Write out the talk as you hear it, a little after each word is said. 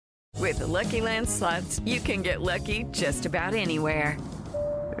With the Lucky Land Slots, you can get lucky just about anywhere.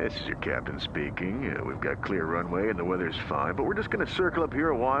 This is your captain speaking. We've got clear runway and the weather's fine, but we're just going to circle up here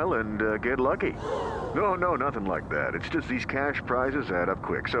a while and get lucky. No, nothing like that. It's just these cash prizes add up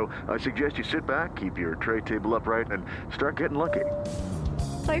quick. So I suggest you sit back, keep your tray table upright, and start getting lucky.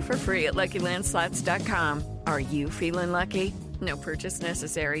 Play for free at LuckyLandSlots.com. Are you feeling lucky? No purchase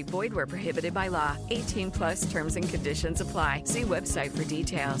necessary. Void where prohibited by law. 18 plus terms and conditions apply. See website for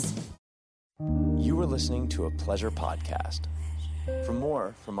details. You are listening to a Pleasure podcast. For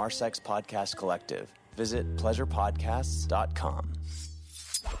more from our Sex Podcast Collective, visit pleasurepodcasts.com.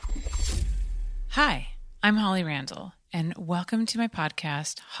 Hi, I'm Holly Randall, and welcome to my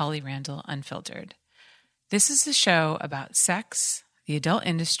podcast, Holly Randall Unfiltered. This is a show about sex, the adult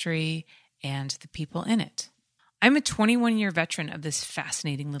industry, and the people in it. I'm a 21-year veteran of this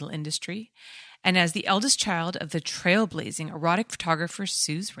fascinating little industry, and as the eldest child of the trailblazing erotic photographer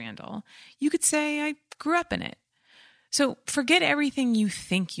Suze Randall, you could say I grew up in it. So forget everything you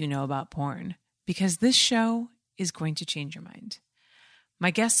think you know about porn, because this show is going to change your mind.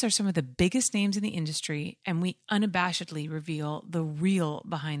 My guests are some of the biggest names in the industry, and we unabashedly reveal the real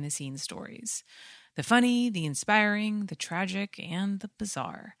behind-the-scenes stories. The funny, the inspiring, the tragic, and the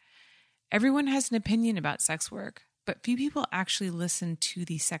bizarre. Everyone has an opinion about sex work, but few people actually listen to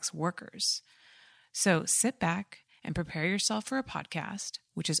the sex workers. So sit back and prepare yourself for a podcast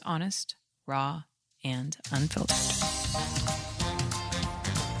which is honest, raw, and unfiltered.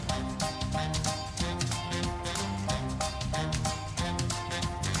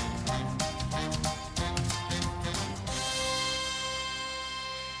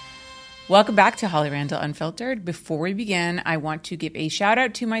 Welcome back to Holly Randall Unfiltered. Before we begin, I want to give a shout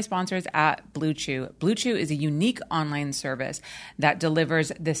out to my sponsors at Blue Chew. Blue Chew is a unique online service that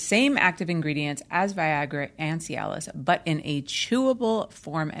delivers the same active ingredients as Viagra and Cialis, but in a chewable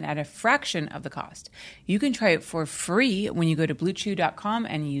form and at a fraction of the cost. You can try it for free when you go to bluechew.com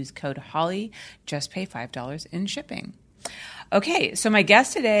and use code HOLLY. Just pay $5 in shipping. Okay, so my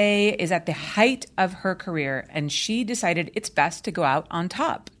guest today is at the height of her career, and she decided it's best to go out on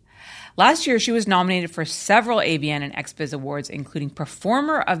top. Last year, she was nominated for several AVN and XBiz awards, including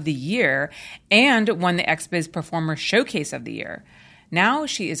Performer of the Year, and won the XBiz Performer Showcase of the Year. Now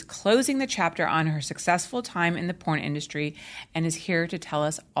she is closing the chapter on her successful time in the porn industry and is here to tell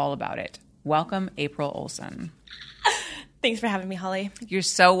us all about it. Welcome, April Olsen. Thanks for having me, Holly. You're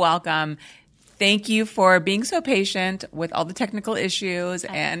so welcome. Thank you for being so patient with all the technical issues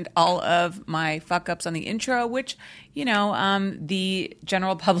and all of my fuck-ups on the intro, which, you know, the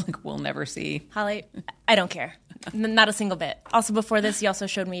general public will never see. Holly, I don't care. Not a single bit. Also, before this, you also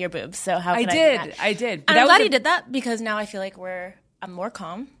showed me your boobs, so how could I do that? I did. And I'm glad you did that, because now I feel like I'm more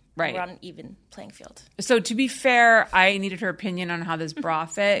calm. Right. We're on an even playing field. So to be fair, I needed her opinion on how this bra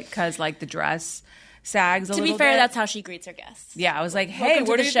fit, because, like, the dress sags a little bit. To be fair, that's how she greets her guests. Yeah, I was like, hey,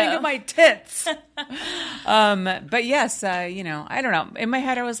 what do you think of my tits? But yes, you know, I don't know. In my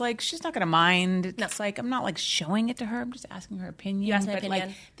head, I was like, she's not going to mind. It's like, I'm not like showing it to her. I'm just asking her opinion. You asked my opinion.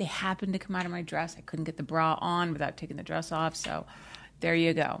 Like, they happened to come out of my dress. I couldn't get the bra on without taking the dress off. So there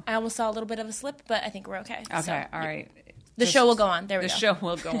you go. I almost saw a little bit of a slip, but I think we're okay. Okay, so, all right. The show will go on. There we go. The show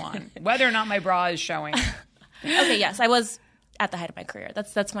will go on. Whether or not my bra is showing. Okay, yes, I was at the height of my career.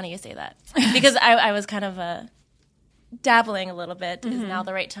 That's funny you say that, because I was kind of dabbling a little bit. Is now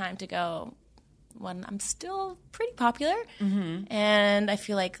the right time to go when I'm still pretty popular, and I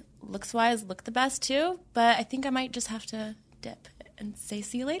feel like looks wise look the best too, but I think I might just have to dip and say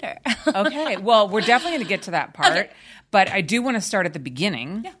see you later. Okay, well, we're definitely going to get to that part, okay. But I do want to start at the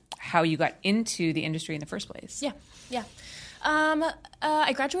beginning. Yeah. How you got into the industry in the first place. Yeah.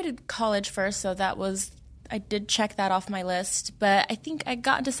 I graduated college first, so I did check that off my list, but I think I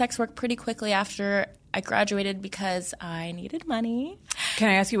got into sex work pretty quickly after I graduated because I needed money. Can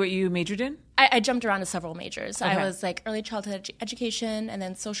I ask you what you majored in? I jumped around to several majors. Okay. I was like early childhood education and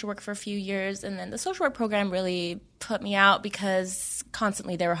then social work for a few years, and then the social work program really put me out because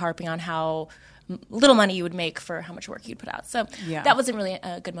constantly they were harping on how little money you would make for how much work you'd put out. So that wasn't really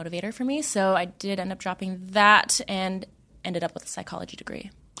a good motivator for me, so I did end up dropping that and ended up with a psychology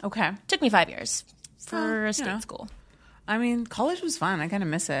degree. Okay. Took me 5 years. For a state school. I mean, college was fun. I kind of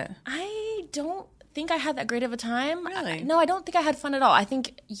miss it. I don't think I had that great of a time. Really? No, I don't think I had fun at all. I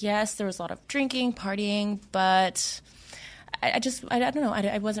think, yes, there was a lot of drinking, partying, but I don't know.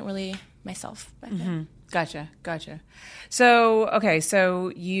 I wasn't really myself back then. Gotcha.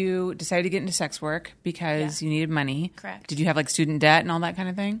 So you decided to get into sex work because you needed money. Correct. Did you have like student debt and all that kind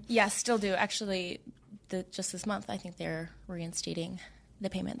of thing? Yeah, still do. Actually, just this month, I think they're reinstating the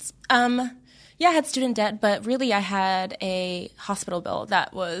payments. Yeah, I had student debt, but really I had a hospital bill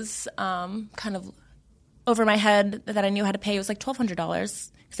that was kind of over my head that I knew how to pay. It was like $1,200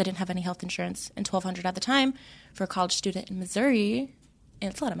 because I didn't have any health insurance, and $1,200 at the time for a college student in Missouri,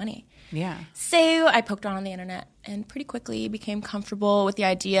 and it's a lot of money. Yeah. So I poked around on the internet and pretty quickly became comfortable with the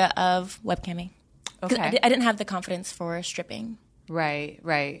idea of webcamming. Okay. I didn't have the confidence for stripping. Right.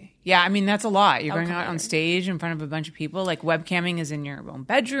 Yeah, I mean, that's a lot. You're Oh, going out on stage in front of a bunch of people. Like, webcamming is in your own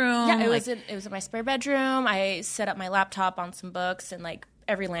bedroom. Yeah, it was in my spare bedroom. I set up my laptop on some books, and like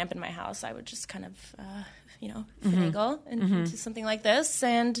every lamp in my house, I would just kind of, finagle into something like this.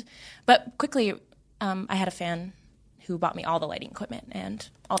 But quickly, I had a fan who bought me all the lighting equipment and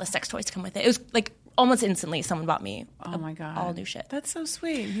all the sex toys to come with it. It was like almost instantly someone bought me Oh my God. all new shit. That's so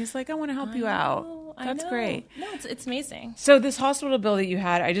sweet. He's like, I want to help you out. That's great. No, it's amazing. So this hospital bill that you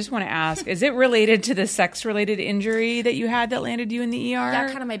had, I just want to ask, is it related to the sex-related injury that you had that landed you in the ER? Yeah,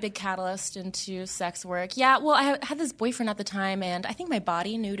 kind of my big catalyst into sex work. Yeah, well, I had this boyfriend at the time, and I think my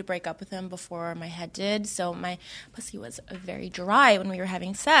body knew to break up with him before my head did, so my pussy was very dry when we were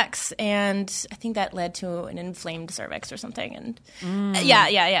having sex, and I think that led to an inflamed cervix or something. And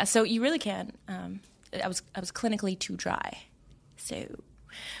yeah. So you really can. I was clinically too dry, so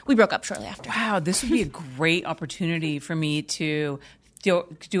we broke up shortly after. Wow, this would be a great opportunity for me to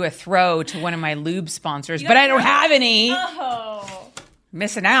do a throw to one of my lube sponsors, but I don't have any. Oh.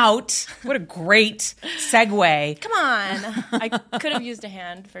 Missing out. What a great segue. Come on. I could have used a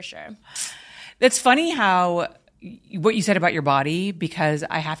hand for sure. It's funny how what you said about your body, because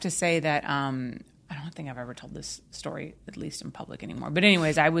I have to say that I don't think I've ever told this story, at least in public anymore. But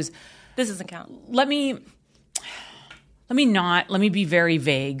anyways, This doesn't count. Let me be very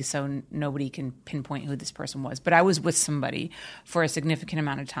vague so nobody can pinpoint who this person was. But I was with somebody for a significant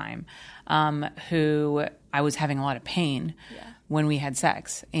amount of time who I was having a lot of pain when we had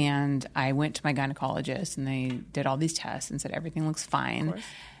sex. And I went to my gynecologist, and they did all these tests and said everything looks fine.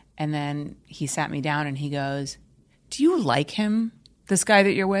 And then he sat me down and he goes, "Do you like him, this guy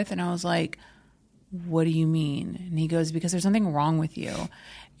that you're with?" And I was like, "What do you mean?" And he goes, "Because there's something wrong with you.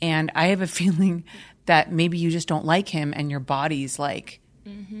 And I have a feeling that maybe you just don't like him, and your body's like,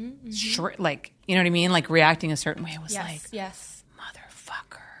 like, you know what I mean? Like reacting a certain way." I was Yes.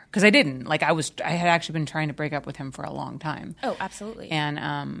 motherfucker. Because I didn't. Like I had actually been trying to break up with him for a long time. Oh, absolutely.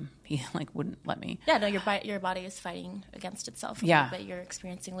 And he like wouldn't let me. Yeah, no, your body is fighting against itself a Yeah. little bit. You're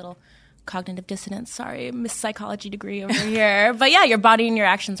experiencing a little cognitive dissonance. Sorry, Miss Psychology degree over here. But yeah, your body and your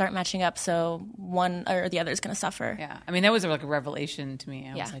actions aren't matching up, so one or the other is going to suffer. Yeah. I mean, that was like a revelation to me.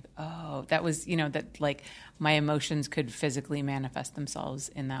 I Yeah. was like, oh, that was, that like my emotions could physically manifest themselves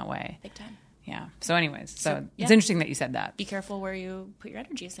in that way. Big time. Yeah. So anyways, so yeah. it's interesting that you said that. Be careful where you put your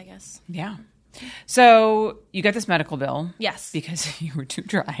energies, I guess. Yeah. So you got this medical bill. Yes. Because you were too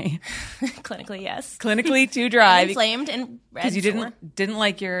dry. Clinically, yes. Clinically too dry. Inflamed and red. Because you sore. didn't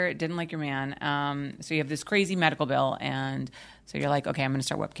like your man. So you have this crazy medical bill, and so you're like, okay, I'm going to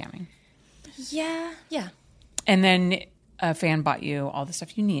start webcamming. Yeah. And then a fan bought you all the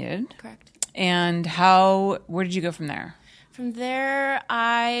stuff you needed. Correct. And where did you go from there? From there,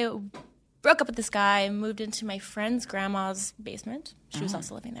 I broke up with this guy, moved into my friend's grandma's basement. She was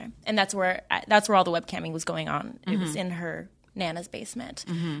also living there, and that's where all the webcamming was going on. It was in her Nana's basement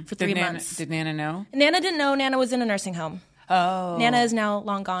for 3 months. Did Nana know? Nana didn't know. Nana was in a nursing home. Oh, Nana is now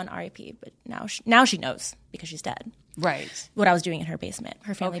long gone, R.I.P. But now she knows because she's dead. Right. What I was doing in her basement,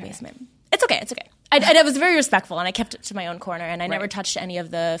 her family basement. It's okay. I was very respectful, and I kept it to my own corner, and I never touched any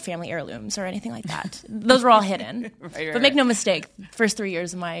of the family heirlooms or anything like that. Those were all hidden. But make no mistake, first 3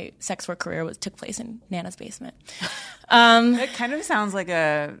 years of my sex work career took place in Nana's basement. It kind of sounds like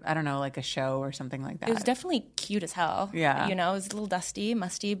like a show or something like that. It was definitely cute as hell. Yeah. It was a little dusty,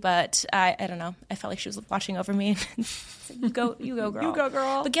 musty, but I don't know. I felt like she was watching over me. You go, girl. You go,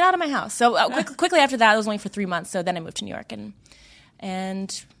 girl. But get out of my house. So quickly after that, it was only for 3 months. So then I moved to New York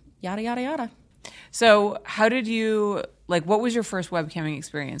and yada, yada, yada. So how did you, what was your first webcamming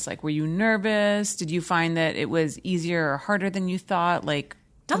experience? Like, were you nervous? Did you find that it was easier or harder than you thought?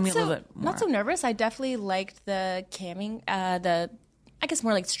 Tell me a little bit more. Not so nervous. I definitely liked the camming, I guess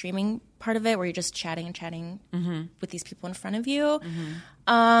more like streaming part of it, where you're just chatting with these people in front of you.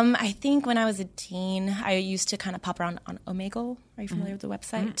 I think when I was a teen, I used to kind of pop around on Omegle. Are you familiar with the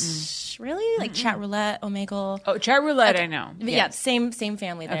website? Really? Like Chat Roulette, Omegle. Oh, Chat Roulette, I know. Yeah, same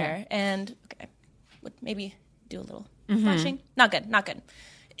family there. Okay. And would maybe do a little flashing. Not good.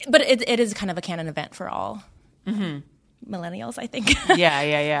 But it is kind of a canon event for all millennials, I think.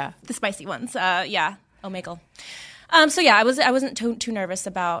 Yeah. The spicy ones. Omegle. So yeah, I wasn't too nervous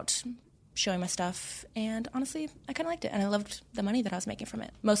about showing my stuff. And honestly, I kind of liked it. And I loved the money that I was making from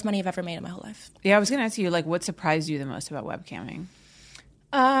it. Most money I've ever made in my whole life. Yeah, I was going to ask you, like, what surprised you the most about webcamming?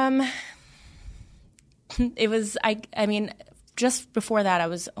 It was, I mean, just before that, I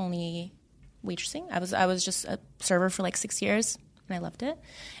was only waitressing. I was just a server for like 6 years, and I loved it.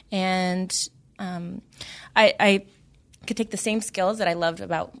 And I could take the same skills that I loved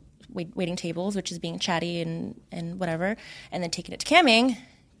about waiting tables, which is being chatty and whatever, and then taking it to camming,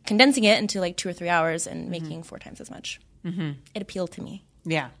 condensing it into like 2 or 3 hours and making 4 times as much. Mm-hmm. It appealed to me.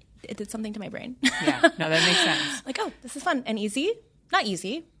 Yeah. It did something to my brain. Yeah. No, that makes sense. Like, oh, this is fun and easy. Not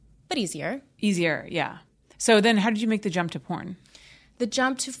easy, but easier. Easier, yeah. So then how did you make the jump to porn? The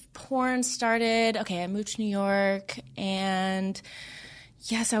jump to porn started, I moved to New York, and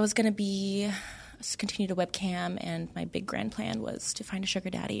yes, I was going to continue to webcam, and my big grand plan was to find a sugar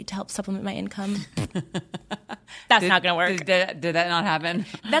daddy to help supplement my income. That's not going to work. Did that not happen?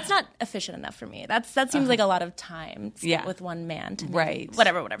 That's not efficient enough for me. That seems like a lot of time spent with one man.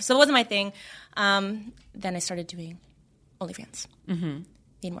 Whatever. So it wasn't my thing. Then I started doing OnlyFans. Mm-hmm.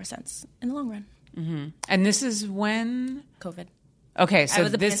 Made more sense in the long run. Mm-hmm. And this is when? COVID. Okay, so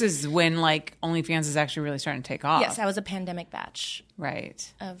this is when like OnlyFans is actually really starting to take off. Yes, I was a pandemic batch.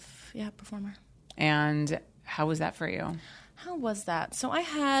 Right. Of performer. And how was that for you? How was that? So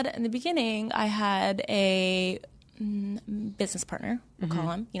in the beginning, I had a business partner, we'll call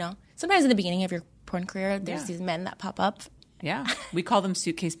him. Sometimes in the beginning of your porn career, there's these men that pop up. Yeah, we call them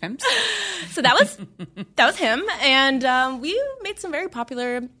suitcase pimps. So that was him, and we made some very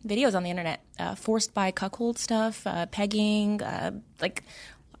popular videos on the internet, forced by cuckold stuff, pegging, like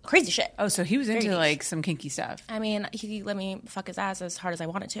crazy shit. Oh, so he was into like some kinky stuff. I mean, he let me fuck his ass as hard as I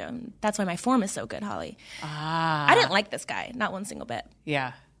wanted to, and that's why my form is so good, Holly. I didn't like this guy, not one single bit.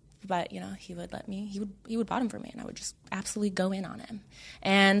 Yeah. But, he would let me, he would bottom for me, and I would just absolutely go in on him.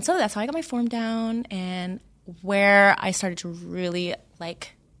 And so that's how I got my form down, and where I started to really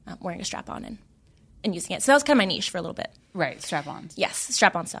like wearing a strap-on and using it. So that was kind of my niche for a little bit. Right, strap-ons. Yes,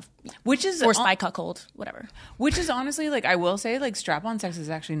 strap-on stuff. Which is... Or spy cuckold, whatever. Which is honestly, like, I will say, like, strap-on sex is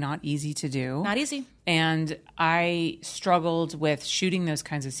actually not easy to do. Not easy. And I struggled with shooting those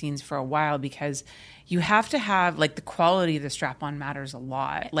kinds of scenes for a while because you have to have, like, the quality of the strap-on matters a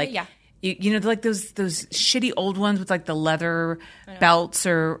lot. Like, yeah. Like those shitty old ones with, like, the leather belts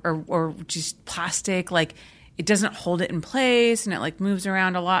or just plastic, like... It doesn't hold it in place, and it like moves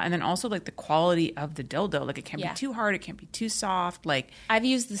around a lot. And then also like the quality of the dildo, like it can't be too hard, it can't be too soft. Like I've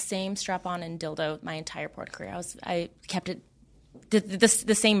used the same strap-on and dildo my entire porn career. I kept it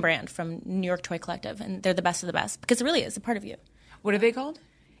the same brand from New York Toy Collective, and they're the best of the best because it really is a part of you. What are they called?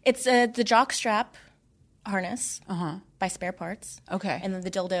 It's the jock strap harness by Spare Parts. Okay. And then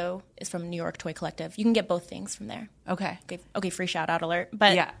the dildo is from New York Toy Collective. You can get both things from there. Okay. Okay, free shout out alert.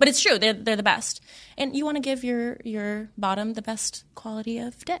 But it's true. They're the best. And you want to give your bottom the best quality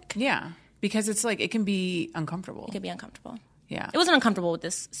of dick. Yeah. Because it's like it can be uncomfortable. It could be uncomfortable. Yeah. It wasn't uncomfortable with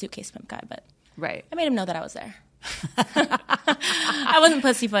this suitcase pimp guy, but right. I made him know that I was there. I wasn't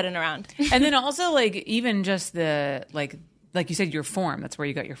pussyfooting around. And then also like even just the like you said, your form. That's where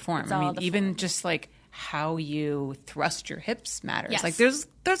you got your form. It's I mean, even form. just like how you thrust your hips matters. Yes. Like there's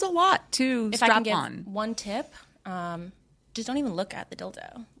a lot to if strap I can give on. one tip, just don't even look at the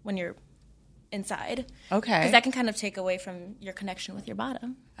dildo when you're inside. Okay. Because that can kind of take away from your connection with your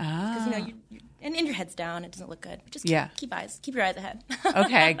bottom. Ah. Because and your head's down, it doesn't look good. Just keep your eyes ahead.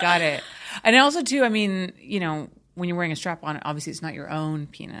 Okay, got it. And also too, I mean, when you're wearing a strap on, obviously it's not your own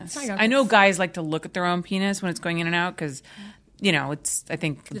penis. It's not your own I know penis. guys like to look at their own penis when it's going in and out because, I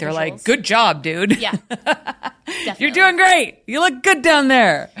think they're visuals. like, good job, dude. Yeah. Definitely. You're doing great. You look good down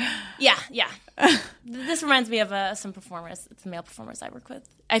there. Yeah. This reminds me of some performers, the male performers I work with.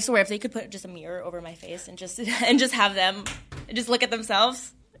 I swear, if they could put just a mirror over my face and just have them just look at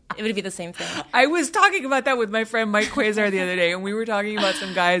themselves, it would be the same thing. I was talking about that with my friend Mike Quasar the other day, and we were talking about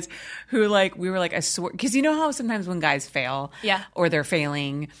some guys who, like, we were like, I swear, because you know how sometimes when guys fail, or they're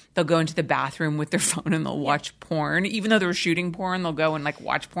failing, they'll go into the bathroom with their phone and they'll watch porn, even though they're shooting porn, they'll go and like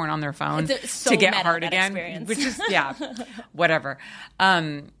watch porn on their phone to get hard again, experience. which is whatever.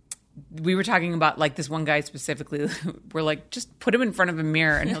 We were talking about like this one guy specifically. We're like, just put him in front of a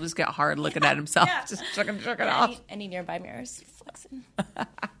mirror and he'll just get hard looking at himself. Just chuck it off. Any nearby mirrors, flexing.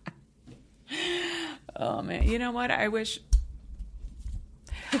 Oh man, you know what? I wish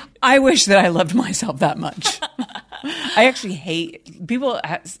that I loved myself that much. I actually hate people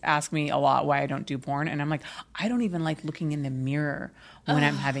ask me a lot why I don't do porn, and I'm like, I don't even like looking in the mirror when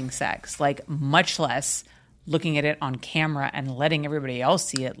I'm having sex. Like, much less looking at it on camera and letting everybody else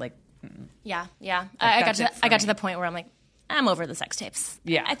see it. Like, yeah. I got to the point where I'm like, I'm over the sex tapes.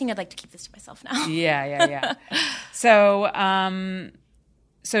 Yeah. I think I'd like to keep this to myself now. Yeah. So,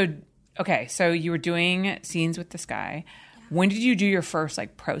 okay. So you were doing scenes with this guy. Yeah. When did you do your first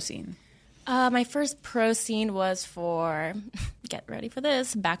like pro scene? My first pro scene was for, get ready for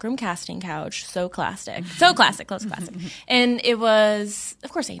this, backroom casting couch. So classic. Close classic. And it was,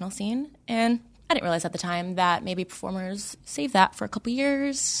 of course, anal scene. And I didn't realize at the time that maybe performers save that for a couple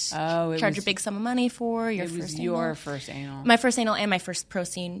years. Oh, charge a big sum of money for your first anal. Your first anal. My first anal and my first pro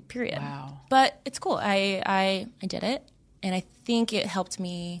scene, period. Wow. But it's cool. I did it. And I think it helped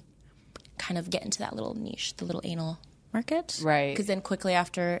me kind of get into that little niche, the little anal market. Right. Because then quickly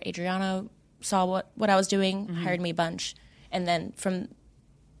after, Adriana saw what I was doing, hired me a bunch. And then from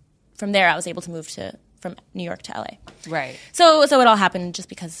there, I was able to move from New York to LA. Right. So it all happened just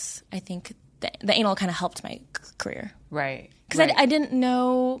because I think the anal kind of helped my career. Right. Because I didn't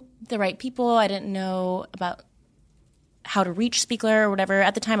know the right people. I didn't know about how to reach Spiegler or whatever.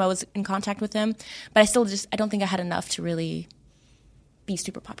 At the time, I was in contact with them. But I don't think I had enough to really be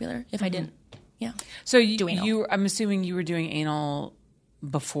super popular if I didn't, So do anal. I'm assuming you were doing anal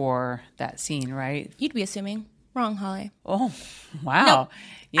before that scene, right? You'd be assuming. Wrong, Holly. Oh, wow. Nope.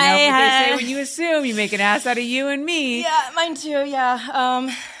 You know what they say when you assume, you make an ass out of you and me. Yeah, mine too, yeah.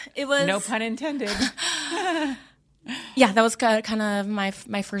 It was... No pun intended. Yeah, that was kind of my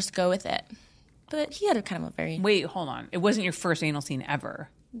first go with it. But he had a kind of a very... Wait, hold on. It wasn't your first anal scene ever.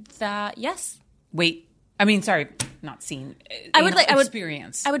 Yes. Wait. I mean, sorry, not scene.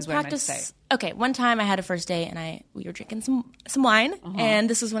 Experience. I would practice. Okay, one time I had a first date and we were drinking some wine, and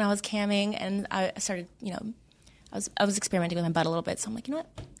this was when I was camming, and I started, I was experimenting with my butt a little bit. So I'm like, you know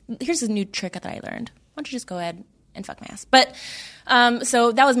what? Here's a new trick that I learned. Why don't you just go ahead and fuck my ass? But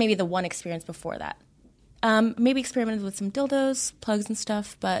so that was maybe the one experience before that. Maybe experimented with some dildos, plugs, and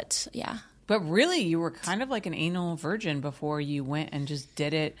stuff. But yeah. But really, you were kind of like an anal virgin before you went and just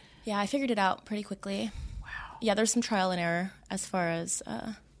did it. Yeah, I figured it out pretty quickly. Wow. Yeah, there's some trial and error as far as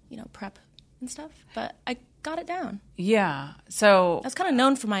prep and stuff, but I got it down. Yeah. So I was kind of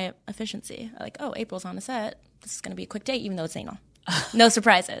known for my efficiency. Like, oh, April's on the set. This is going to be a quick date, even though it's anal. No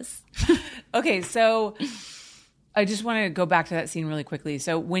surprises. Okay, so I just want to go back to that scene really quickly.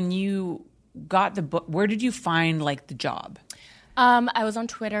 So when you got the book, where did you find like the job? I was on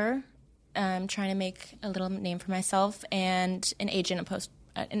Twitter, trying to make a little name for myself, and an agent approached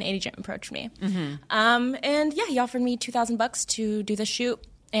me. Mm-hmm. And yeah, he offered me $2,000 to do the shoot,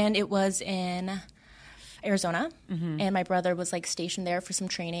 and it was in Arizona, and my brother was like stationed there for some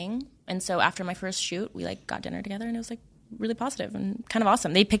training. And so after my first shoot, we like got dinner together, and it was like really positive and kind of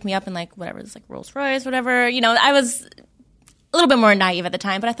awesome. They picked me up in like whatever, it's like Rolls Royce, whatever. I was a little bit more naive at the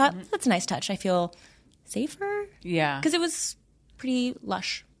time, but I thought that's a nice touch. I feel safer. Yeah, because it was pretty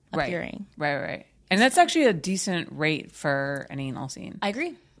lush appearing. Right. And that's actually a decent rate for an anal scene. I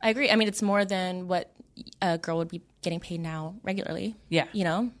agree. I mean, it's more than what a girl would be getting paid now regularly. Yeah.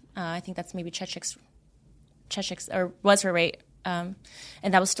 I think that's maybe Chechik's, or was her rate. And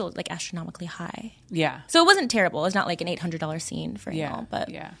that was still like astronomically high. Yeah. So it wasn't terrible. It's not like an $800 scene for anal, but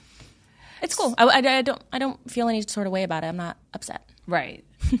yeah, it's cool. I don't feel any sort of way about it. I'm not upset. Right.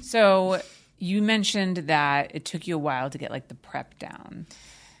 So you mentioned that it took you a while to get like the prep down.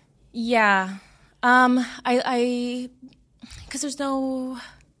 Yeah. I because there's no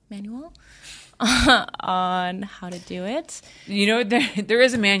manual on how to do it. There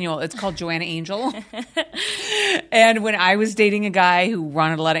is a manual. It's called Joanna Angel. And when I was dating a guy who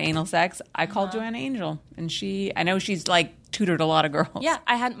wanted a lot of anal sex, I called Joanna Angel, and I know she's like tutored a lot of girls. Yeah,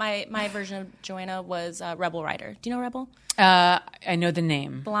 I had my version of Joanna was Rebel Rider. Do you know Rebel? I know the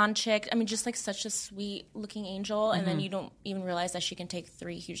name. Blonde chick. I mean, just like such a sweet looking angel, and then you don't even realize that she can take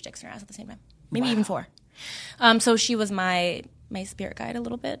 3 huge dicks in her ass at the same time. Maybe even 4. So she was my spirit guide a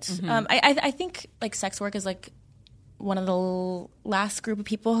little bit. I think like sex work is like one of the last group of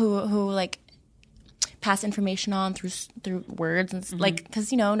people who like pass information on through words and like,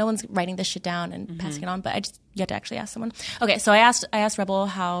 because no one's writing this shit down and passing it on, but you have to actually ask someone. Okay, so I asked Rebel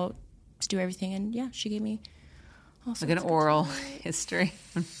how to do everything, and yeah, she gave me like an oral history.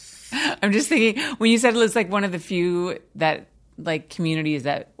 I'm just thinking when you said it was like one of the few that like communities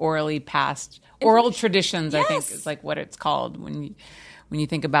that orally passed oral traditions. Yes. I think is like what it's called when you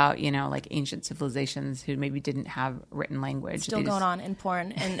think about like ancient civilizations who maybe didn't have written language. It's still going on in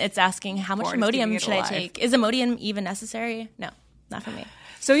porn, and it's asking how much Imodium should I take? Is Imodium even necessary? No, not for me.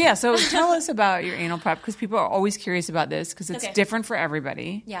 So tell us about your anal prep, because people are always curious about this because it's different for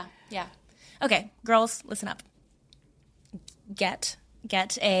everybody. Yeah. Okay, girls, listen up. Get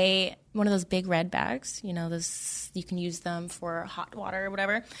get one of those big red bags. You know, those you can use them for hot water or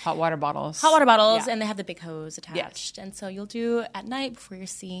whatever. Hot water bottles. Yeah. And they have the big hose attached. And so you'll do at night before you're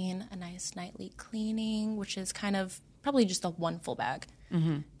scene a nice nightly cleaning, which is kind of probably just a one full bag.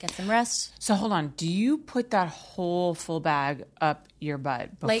 Mm-hmm. Get some rest. So hold on. Do you put that whole full bag up your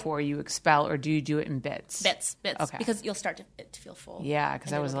butt before you expel, or do you do it in bits? Bits. Okay. Because you'll start to feel full. Yeah,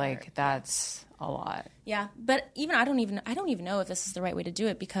 because I was like, that's a lot. Yeah, but even I don't even know if this is the right way to do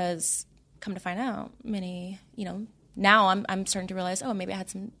it, because come to find out, now I'm starting to realize, maybe I had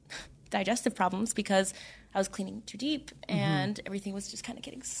some digestive problems because I was cleaning too deep and everything was just kind of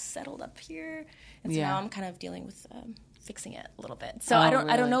getting settled up here, and so now I'm kind of dealing with fixing it a little bit. So I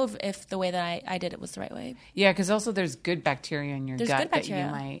don't know if the way that I did it was the right way. Yeah, because also there's good bacteria in your gut that you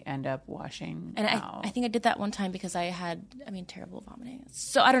might end up washing out. I think I did that one time because I had terrible vomiting.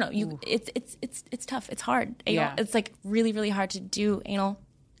 So I don't know. It's tough. It's hard. Anal, it's like really, really hard to do anal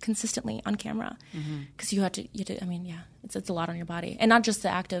consistently on camera because you have to. It's a lot on your body, and not just the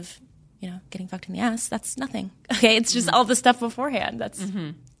act of getting fucked in the ass. That's nothing. Okay, it's just all the stuff beforehand. That's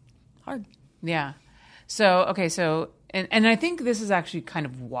hard. Yeah. So and I think this is actually kind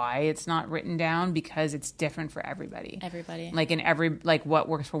of why it's not written down, because it's different for everybody. Like what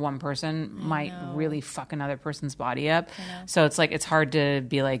works for one person might really fuck another person's body up. So it's like it's hard to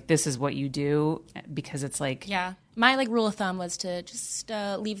be like, this is what you do, because it's like my rule of thumb was to just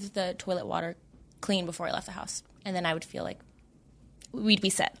leave the toilet water clean before I left the house, and then I would feel like we'd be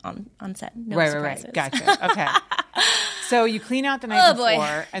set on set. No surprises. Right. Gotcha. Okay. So you clean out the night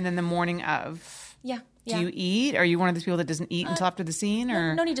before, and then the morning of. Yeah. Do you eat? Are you one of those people that doesn't eat until after the scene?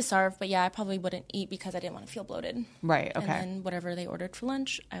 Or no need to starve, but I probably wouldn't eat because I didn't want to feel bloated. Right, okay. And then whatever they ordered for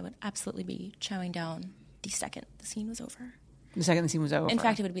lunch, I would absolutely be chowing down the second the scene was over. The second the scene was over. In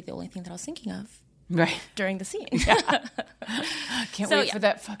fact, it would be the only thing that I was thinking of during the scene. Yeah. Can't wait for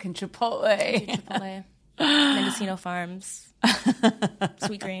that fucking Chipotle. Chipotle. Mendocino Farms.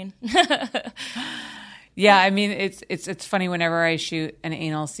 Sweet Green. Yeah, I mean, it's funny whenever I shoot an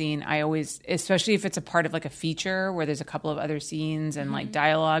anal scene, I always, especially if it's a part of like a feature where there's a couple of other scenes and like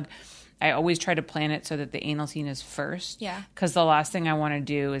dialogue, I always try to plan it so that the anal scene is first. Yeah. Because the last thing I want to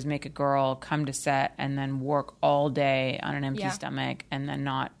do is make a girl come to set and then work all day on an empty stomach and then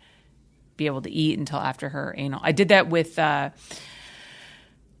not be able to eat until after her anal. I did that with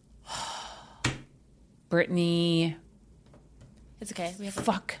Brittany. It's okay. We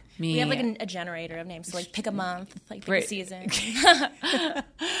have a generator of names. So pick a month, pick a season.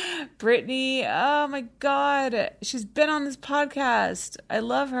 Brittany, oh my God. She's been on this podcast. I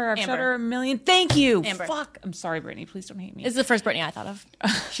love her. I've shot her a million. Thank you. Amber. Fuck. I'm sorry, Brittany. Please don't hate me. This is the first Brittany I thought of.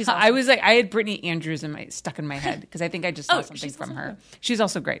 She's awesome. I was like, I had Brittany Andrews stuck in my head because I think I just saw something from her. She's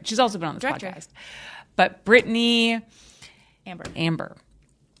also great. She's also been on this podcast. But Brittany. Amber.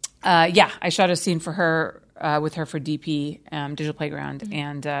 I shot a scene for her. With her for DP, Digital Playground.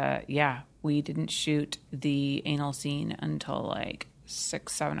 And we didn't shoot the anal scene until like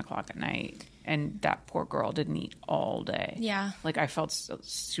 6, 7 o'clock at night. And that poor girl didn't eat all day. Yeah. I felt so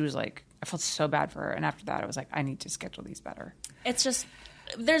bad for her. And after that, I was like, I need to schedule these better. It's just,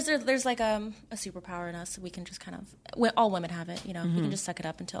 there's like a superpower in us. We can just kind of, all women have it, We can just suck it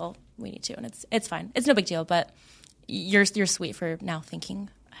up until we need to. And it's fine. It's no big deal, but you're sweet for now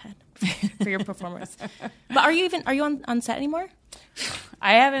thinking ahead for your performance. But are you on set anymore?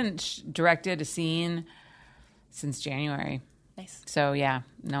 I haven't directed a scene since January. Nice. So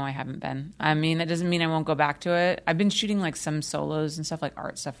no, I haven't been. I mean, that doesn't mean I won't go back to it. I've been shooting like some solos and stuff, like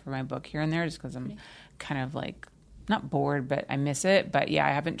art stuff for my book here and there, just because I'm kind of like not bored, but I miss it. But I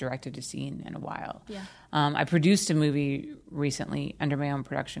haven't directed a scene in a while. Yeah. I produced a movie recently under my own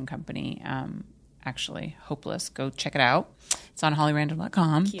production company. Actually, Hopeless. Go check it out. It's on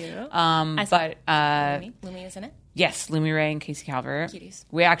hollyrandall.com. Cute. Lumi is in it? Yes, Lumi Ray and Casey Calvert. Cuties.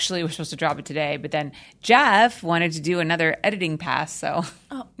 We actually were supposed to drop it today, but then Jeff wanted to do another editing pass, so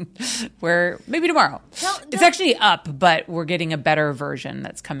we're maybe tomorrow. It's actually up, but we're getting a better version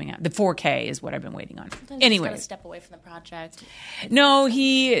that's coming out. The 4K is what I've been waiting on. Anyway, got to step away from the project. No,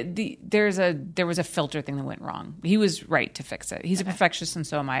 there was a filter thing that went wrong. He was right to fix it. He's a perfectionist, and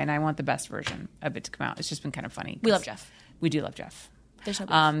so am I, and I want the best version of it to come out. It's just been kind of funny. We love Jeff. We do love Jeff. There's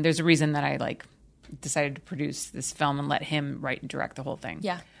no there's a reason that I decided to produce this film and let him write and direct the whole thing.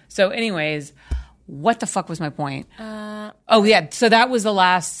 Yeah. So anyways, what the fuck was my point? So that was the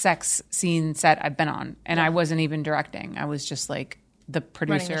last sex scene set I've been on, and I wasn't even directing. I was just like the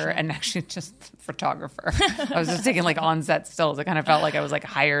producer and actually just photographer. I was just taking on set stills. I kind of felt like I was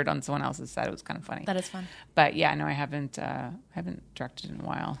hired on someone else's set. It was kind of funny. That is fun. But no, I haven't directed in a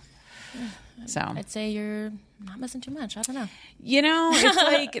while. So I'd say you're not missing too much. I don't know. You know, it's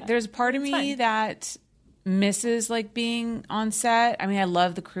like there's part of me that misses like being on set. I mean, I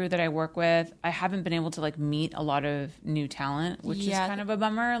love the crew that I work with. I haven't been able to like meet a lot of new talent, which is kind of a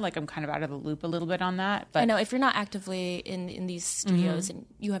bummer. Like I'm kind of out of the loop a little bit on that. But I know if you're not actively in these studios and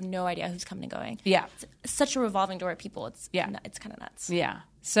you have no idea who's coming and going. Yeah. It's such a revolving door of people. It's kind of nuts. Yeah.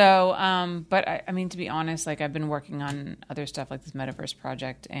 So, but I mean, to be honest, like I've been working on other stuff like this metaverse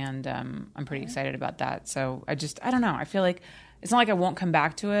project, and I'm pretty excited about that. So I don't know. I feel like it's not like I won't come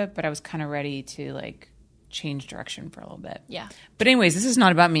back to it, but I was kind of ready to like change direction for a little bit. Yeah. But anyways, this is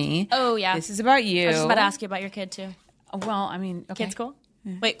not about me. Oh, yeah. This is about you. I was just about to ask you about your kid, too. Well, I mean, okay. Kid's cool?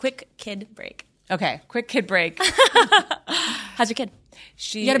 Wait, quick kid break. Okay, quick kid break. How's your kid?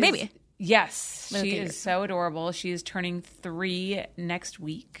 You got a baby? Yes. She is so adorable. She is turning 3 next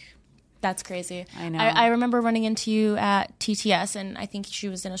week. That's crazy. I know. I remember running into you at TTS, and I think she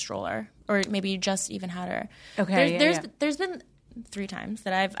was in a stroller, or maybe you just even had her. Okay. There's been 3 times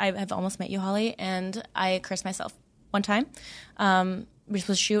that I've almost met you, Holly, and I cursed myself. One time, we were supposed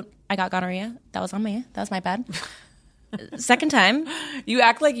to shoot. I got gonorrhea. That was on me. That was my bad. Second time, you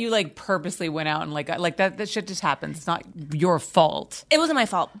act like you like purposely went out and like that shit just happens. It's not your fault. It wasn't my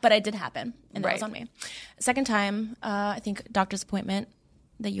fault, but it did happen, and that was on me. Second time, I think doctor's appointment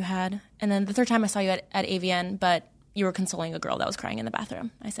that you had, and then the third time I saw you at AVN, but you were consoling a girl that was crying in the bathroom.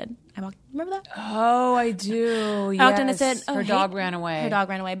 Remember that? Oh, I do. I walked in and said, her dog ran away. Her dog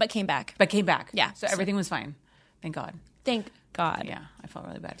ran away, but came back. Yeah. So everything was fine. Thank God. Thank God. Yeah, I felt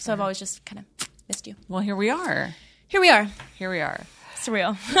really bad. So I've always just kind of missed you. Well, here we are. Here we are.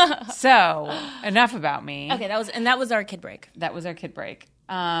 Surreal. So enough about me. Okay, that was our kid break. That was our kid break.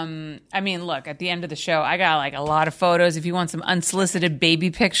 I mean, look, at the end of the show, I got like a lot of photos. If you want some unsolicited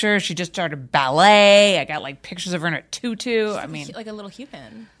baby pictures, she just started ballet. I got like pictures of her in a tutu. I mean, like a little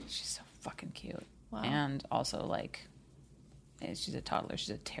human. She's so fucking cute. Wow. And also like, she's a toddler.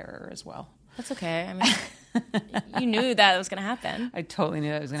 She's a terror as well. That's okay. I mean, you knew that was going to happen. I totally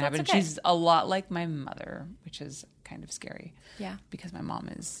knew that was going to happen. Okay. She's a lot like my mother, which is kind of scary. Yeah. Because my mom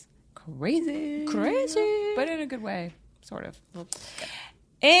is crazy. But in a good way, sort of.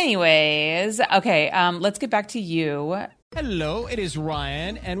 Anyways, okay, let's get back to you. Hello, it is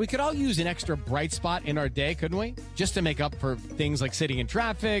Ryan, and we could all use an extra bright spot in our day, couldn't we? Just to make up for things like sitting in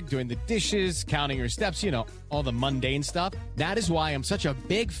traffic, doing the dishes, counting your steps, you know, all the mundane stuff. That is why I'm such a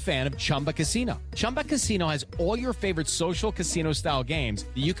big fan of Chumba Casino. Chumba Casino has all your favorite social casino-style games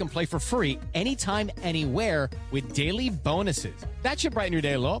that you can play for free anytime, anywhere with daily bonuses. That should brighten your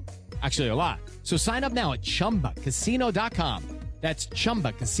day a little. Actually, a lot. So sign up now at ChumbaCasino.com. That's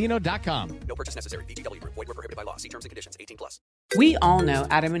ChumbaCasino.com. No purchase necessary. VGW Group. Void where prohibited by law. See terms and conditions. 18+. We all know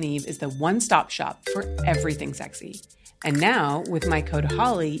Adam and Eve is the one-stop shop for everything sexy. And now, with my code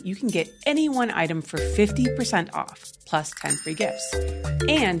HOLLY, you can get any one item for 50% off, plus 10 free gifts.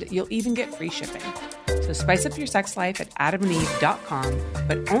 And you'll even get free shipping. So spice up your sex life at adamandeve.com,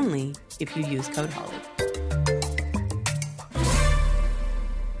 but only if you use code HOLLY.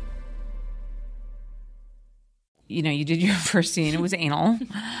 You know, you did your first scene. It was anal.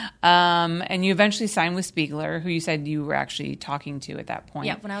 And you eventually signed with Spiegler, who you said you were actually talking to at that point.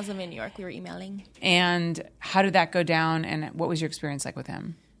 Yeah, when I was living in New York, we were emailing. And how did that go down, and what was your experience like with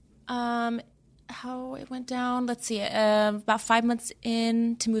him? How it went down, let's see, about 5 months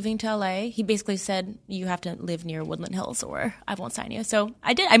into moving to LA, he basically said, you have to live near Woodland Hills or I won't sign you. So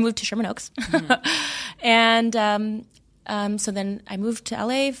I did. I moved to Sherman Oaks. And so then I moved to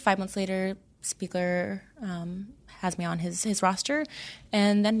LA. 5 months later, Spiegler has me on his roster.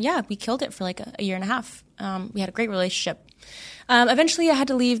 And then, yeah, we killed it for like a year and a half. We had a great relationship. Eventually I had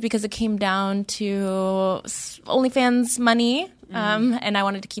to leave because it came down to OnlyFans money. And I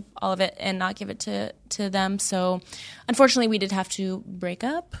wanted to keep all of it and not give it to them. So unfortunately we did have to break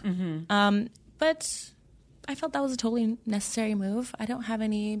up. But I felt that was a totally necessary move. I don't have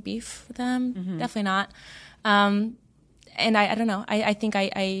any beef with them. Definitely not. And I don't know. I think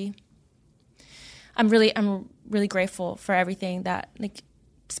I'm really grateful for everything that like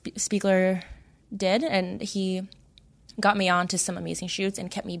Spiegler did, and he got me on to some amazing shoots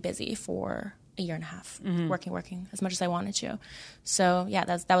and kept me busy for a year and a half, working as much as I wanted to. So yeah,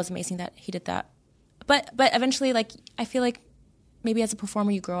 that was amazing that he did that. But eventually, like I feel like maybe as a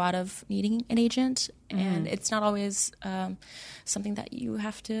performer, you grow out of needing an agent, and it's not always something that you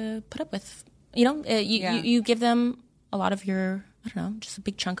have to put up with. You know, you give them a lot of your, I don't know, just a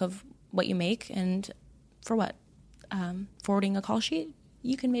big chunk of what you make, and for what? Forwarding a call sheet,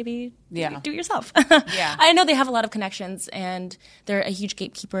 you can maybe do it yourself. I know they have a lot of connections, and they're a huge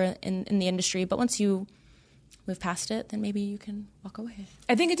gatekeeper in the industry, but once you move past it, then maybe you can walk away.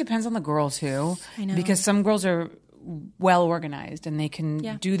 I think it depends on the girl too. I know. Because some girls are well organized and they can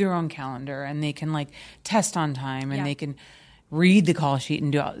Yeah. do their own calendar and they can like test on time and Yeah. they can read the call sheet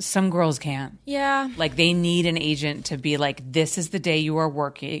and do all. Some girls can't. Yeah. Like they need an agent to be like, this is the day you are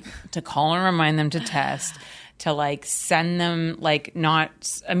working, to call and remind them to test, to like send them like not,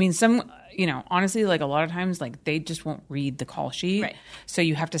 I mean, some, you know, honestly, like a lot of times, like they just won't read the call sheet. Right. So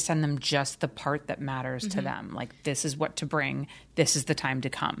you have to send them just the part that matters to them. Like this is what to bring. This is the time to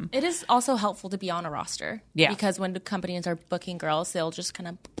come. It is also helpful to be on a roster. Yeah. Because when the companies are booking girls, they'll just kind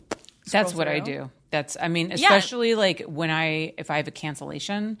of That's what I through. do. That's, I mean, especially like if I have a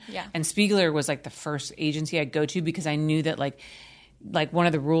cancellation. Yeah. And Spiegler was like the first agency I'd go to because I knew that like one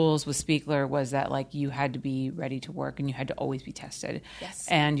of the rules with Spiegler was that like you had to be ready to work and you had to always be tested. Yes.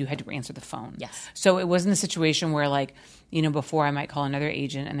 And you had to answer the phone. Yes. So it wasn't a situation where like, you know, before I might call another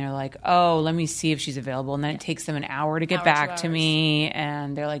agent and they're like, oh, let me see if she's available. And then it takes them an hour to get Hour, back 2 to hours. me.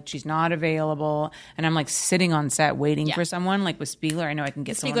 And they're like, she's not available. And I'm like sitting on set waiting Yeah. for someone. Like with Spiegler, I know I can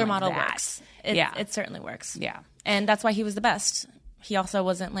get The someone Spiegler like model that. works. Yeah. It certainly works. Yeah. And that's why he was the best. He also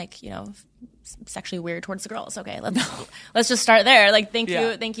wasn't like, you know, sexually weird towards the girls. Okay, let's just start there. Like, thank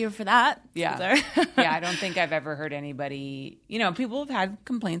you for that. Yeah. Spiegler. Yeah, I don't think I've ever heard anybody, you know, people have had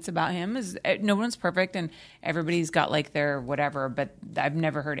complaints about him. No one's perfect and everybody's got like their whatever, but I've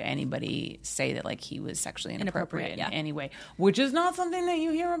never heard anybody say that like he was sexually inappropriate Inappropriate, in any way, which is not something that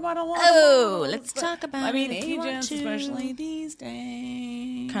you hear about a lot. Oh, let's talk about I mean, it if you want agents, to. especially these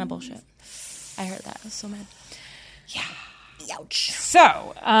days. Kind of bullshit. I heard that. I was so mad. Yeah. Ouch.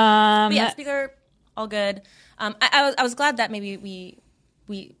 So, But yeah, Spiegler, all good. I was glad that maybe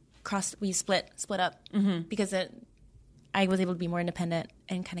we split up because I was able to be more independent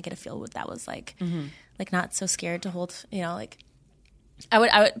and kind of get a feel what that was like. Like not so scared to hold, you know, like I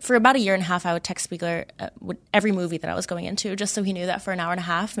would for about a year and a half I would text Spiegler every movie that I was going into just so he knew that for an hour and a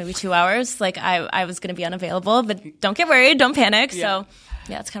half, maybe 2 hours, like I was going to be unavailable, but don't get worried, don't panic. So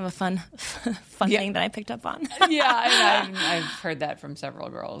yeah, it's kind of a fun thing that I picked up on. Yeah, and I've heard that from several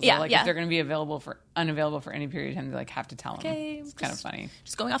girls. Yeah, Like yeah. if they're going to be unavailable for any period of time, they like have to tell them. Okay, It's kind of funny.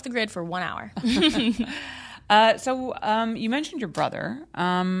 Just going off the grid for 1 hour. So you mentioned your brother.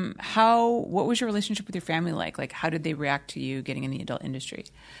 What was your relationship with your family like? Like, how did they react to you getting in the adult industry?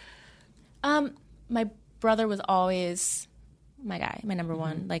 My brother was always my guy, my number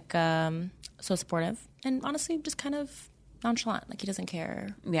one. Like, so supportive and honestly, just kind of nonchalant. Like he doesn't care.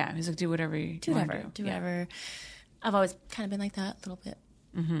 Yeah, he's like, do whatever you Do want whatever. to Do Yeah. whatever. I've always kind of been like that a little bit.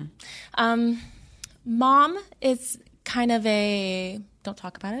 Mom is kind of a don't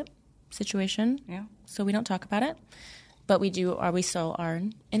talk about it situation. Yeah. So we don't talk about it, but we still are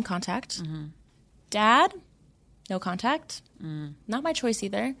in contact. Dad, no contact. Not my choice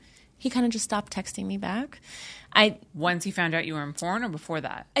either. He kind of just stopped texting me back. Once he found out you were in porn or before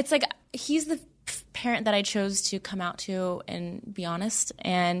that? It's like he's the parent that I chose to come out to and be honest,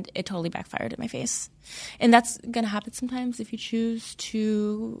 and it totally backfired in my face. And that's going to happen sometimes if you choose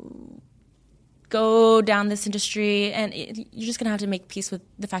to go down this industry, and you're just going to have to make peace with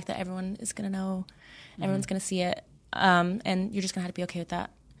the fact that everyone is going to know, everyone's going to see it, and you're just going to have to be okay with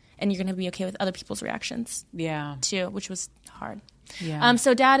that. And you're going to be okay with other people's reactions Yeah. too, which was hard. Yeah.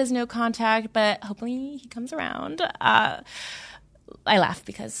 So Dad is no contact, but hopefully he comes around. I laugh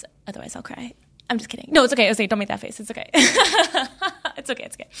because otherwise I'll cry. I'm just kidding. No, it's okay. Don't make that face. It's okay. It's okay.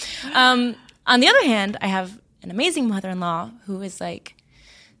 On the other hand, I have an amazing mother-in-law who is like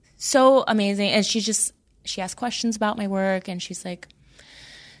so amazing, and she asks questions about my work, and she's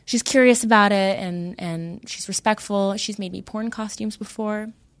curious about it, and she's respectful. She's made me porn costumes before.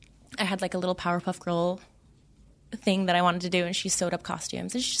 I had like a little Powerpuff Girl thing that I wanted to do, and she sewed up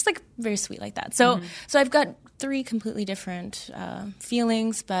costumes, and she's just like very sweet like that. So I've got 3 completely different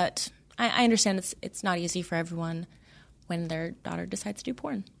feelings, but I understand it's not easy for everyone when their daughter decides to do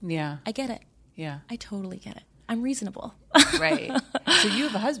porn. Yeah. I get it. Yeah. I totally get it. I'm reasonable. Right. So you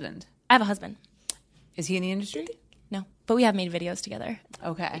have a husband. I have a husband. Is he in the industry? No, but we have made videos together.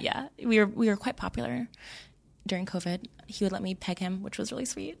 Okay. Yeah, we were quite popular during COVID. He would let me peg him, which was really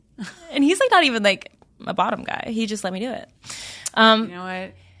sweet. And he's like not even like a bottom guy. He just let me do it. You know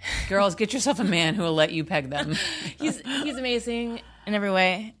what? Girls, get yourself a man who will let you peg them. He's amazing in every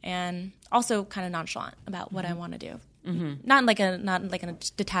way, and also kind of nonchalant about what I want to do. Not in a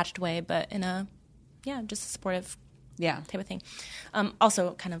detached way, but in a just a supportive type of thing.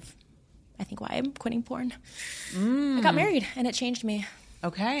 Also, kind of, I think why I'm quitting porn. I got married, and it changed me.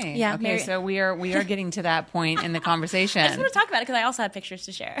 Okay. Yeah, Okay. married. So we are getting to that point in the conversation. I just want to talk about it because I also have pictures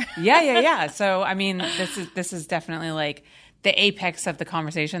to share. Yeah. So I mean, this is definitely like the apex of the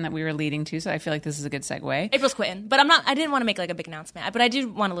conversation that we were leading to, so I feel like this is a good segue. April's quitting, but I didn't want to make like a big announcement, but I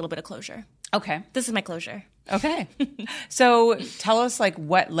did want a little bit of closure. Okay. This is my closure. Okay. So tell us like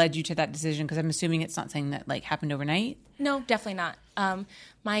what led you to that decision, because I'm assuming it's not something that like happened overnight. No, definitely not.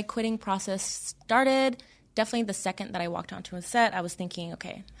 My quitting process started definitely the second that I walked onto a set. I was thinking,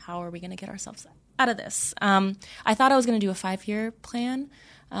 okay, how are we going to get ourselves out of this? I thought I was going to do a 5-year plan,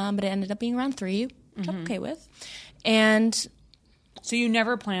 but it ended up being around 3, which I'm okay with. And so you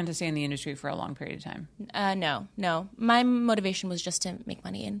never planned to stay in the industry for a long period of time? No. My motivation was just to make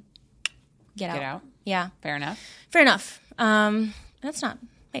money and get out. Yeah. Fair enough. That's not,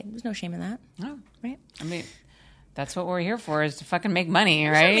 hey, there's no shame in that. No. Right? I mean, that's what we're here for, is to fucking make money,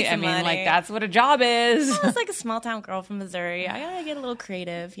 right? I mean, money. like, that's what a job is. I was like a small town girl from Missouri. I gotta get a little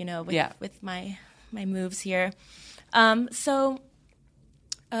creative, with my moves here. Wait,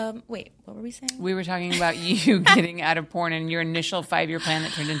 what were we saying? We were talking about you getting out of porn and your initial 5-year plan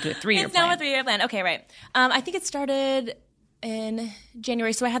that turned into a 3-year It's plan. now a 3-year plan. Okay, right. I think it started in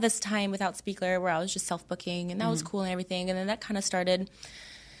January. So I had this time without Spiegler where I was just self-booking, and that was cool and everything. And then that kind of started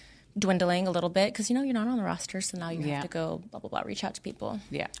dwindling a little bit because, you're not on the roster. So now you have to go, blah, blah, blah, reach out to people.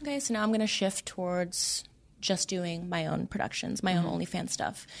 Yeah. Okay, so now I'm going to shift towards just doing my own productions, my own OnlyFans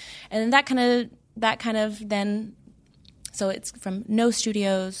stuff. And then that kind of then... So it's from no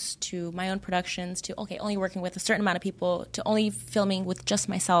studios to my own productions to, okay, only working with a certain amount of people to only filming with just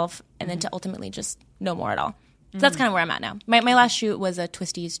myself and then to ultimately just no more at all. So that's kind of where I'm at now. My last shoot was a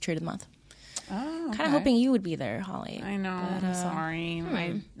Twisties True to the Month. Oh, okay. Kind of hoping you would be there, Holly. I know. But, I'm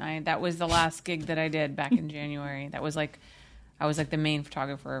sorry. I that was the last gig that I did back in January. That was like, I was like the main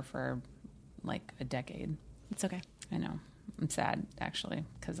photographer for like a decade. It's okay. I know. I'm sad, actually,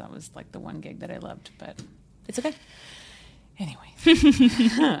 because that was like the one gig that I loved, but... It's okay. Anyway.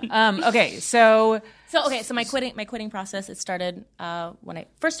 Okay, so my quitting process, it started when I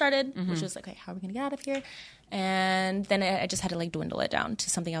first started, which was like, okay, how are we going to get out of here? And then I just had to like dwindle it down to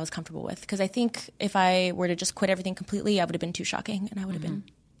something I was comfortable with. Because I think if I were to just quit everything completely, I would have been too shocking and I would have been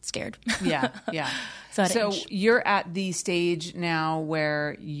scared. Yeah. So you're at the stage now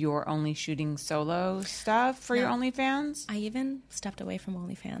where you're only shooting solo stuff for your OnlyFans? I even stepped away from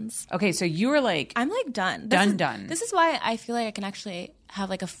OnlyFans. Okay, so you were like... I'm like done. Done. This is why I feel like I can actually have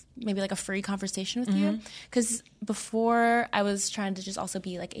like maybe like a free conversation with you. Because before I was trying to just also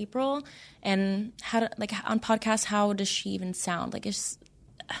be like April and how to, like on podcasts, how does she even sound? Like it's...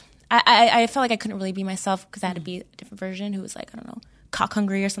 I felt like I couldn't really be myself because I had to be a different version who was like, I don't know, cock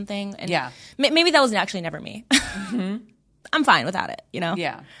hungry or something. And maybe that was actually never me. I'm fine without it,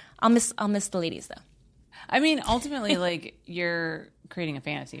 Yeah. I'll miss the ladies though. I mean, ultimately, like you're creating a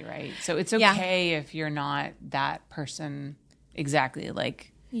fantasy, right? So it's okay if you're not that person exactly,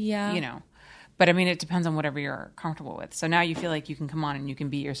 like But I mean, it depends on whatever you're comfortable with. So now you feel like you can come on and you can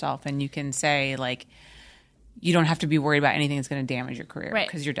be yourself and you can say like, you don't have to be worried about anything that's going to damage your career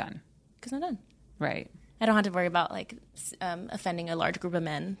because you're done. Because I'm done. Right. I don't have to worry about like offending a large group of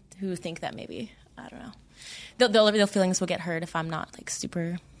men who think that maybe, I don't know, their feelings will get hurt if I'm not like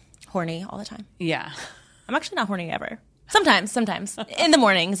super horny all the time. Yeah. I'm actually not horny ever. Sometimes in the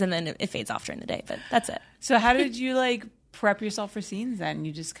mornings, and then it fades off during the day, but that's it. So how did you like prep yourself for scenes then?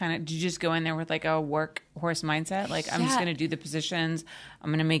 Did you just go in there with like a work horse mindset? Like, I'm just going to do the positions. I'm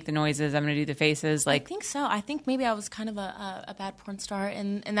going to make the noises. I'm going to do the faces. Like, I think so. I think maybe I was kind of a bad porn star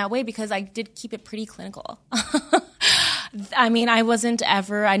in that way because I did keep it pretty clinical. I mean, I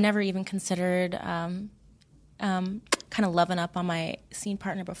never even considered kind of loving up on my scene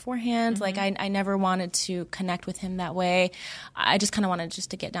partner beforehand. Like, I never wanted to connect with him that way. I just kind of wanted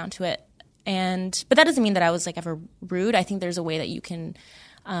just to get down to it. But that doesn't mean that I was like ever rude. I think there's a way that you can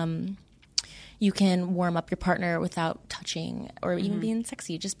warm up your partner without touching or even being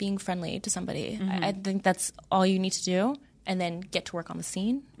sexy, just being friendly to somebody. I think that's all you need to do, and then get to work on the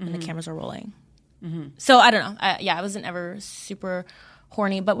scene when the cameras are rolling. So I don't know. I wasn't ever super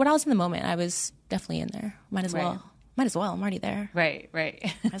horny, but when I was in the moment, I was definitely in there. Might as well. I'm already there. Right.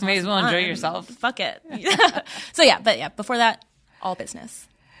 May as well enjoy yourself. Fuck it. So before that, all business.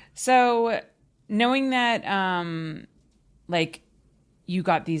 So knowing that, like, you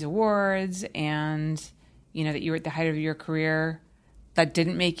got these awards and, that you were at the height of your career, that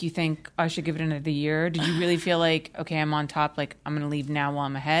didn't make you think, I should give it another year? Did you really feel like, okay, I'm on top, like, I'm going to leave now while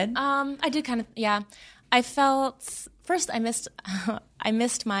I'm ahead? I did kind of, yeah. I felt, first I missed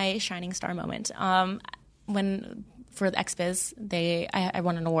my shining star moment. When... For the XBiz, I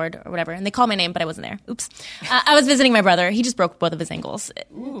won an award or whatever, and they called my name, but I wasn't there. Oops. I was visiting my brother. He just broke both of his ankles.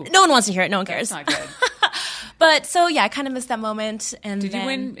 Ooh. No one wants to hear it. No one cares. That's not good. But so yeah, I kind of missed that moment. And Did then you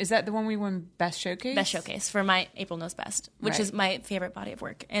win? Is that the one we won Best Showcase? Best Showcase for my April Knows Best, which Right. is my favorite body of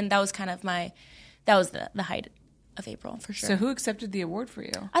work. And that was kind of that was the height of April for sure. So who accepted the award for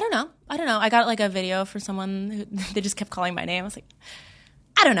you? I don't know. I got like a video for someone who they just kept calling my name. I was like,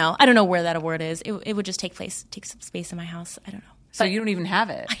 I don't know where that award is. It would just take some space in my house. I don't know. So you don't even have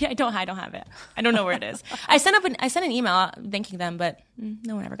it. I don't have it. I don't know where it is. I sent an email thanking them, but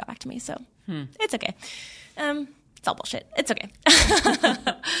no one ever got back to me. So it's okay. It's all bullshit. It's okay.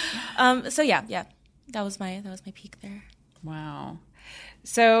 So yeah, that was my peak there. Wow.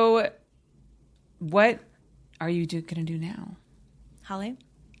 So what are you going to do now? Holly,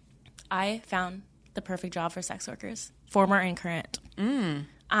 I found the perfect job for sex workers, former and current.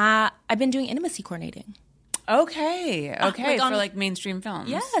 I've been doing intimacy coordinating. Okay. For like mainstream films.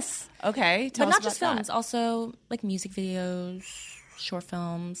 Yes. Okay. Tell But us not just about films, that. also like music videos, short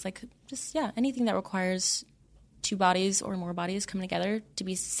films, like just, anything that requires two bodies or more bodies coming together to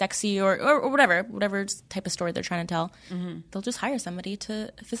be sexy or whatever type of story they're trying to tell. They'll just hire somebody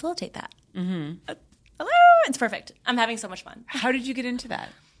to facilitate that. Hello, it's perfect. I'm having so much fun. How did you get into that?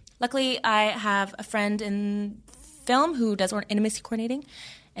 Luckily, I have a friend in film who does intimacy coordinating,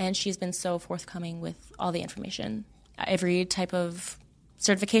 and she's been so forthcoming with all the information. Every type of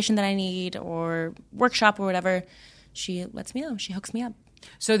certification that I need or workshop or whatever, she lets me know. She hooks me up.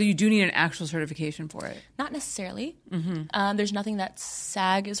 So you do need an actual certification for it. Not necessarily. There's nothing that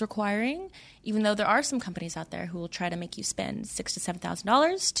SAG is requiring, even though there are some companies out there who will try to make you spend $6,000 to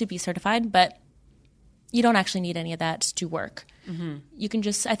 $7,000 to be certified, but you don't actually need any of that to work. You can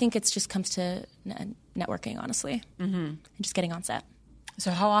I think it just comes to networking, honestly, and just getting on set. So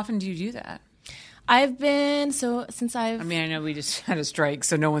how often do you do that? I've been, since I've... I mean, I know we just had a strike,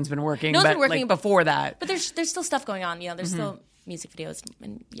 so no one's been working. No one's but been working. like before that. But there's still stuff going on. There's still music videos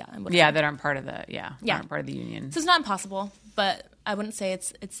and whatever. Yeah, that aren't part of the aren't part of the union. So it's not impossible, but I wouldn't say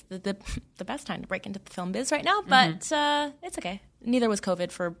it's the best time to break into the film biz right now. But it's okay. Neither was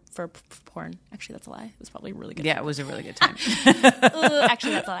COVID for porn. Actually, that's a lie. It was probably really good. Yeah, it was a really good time.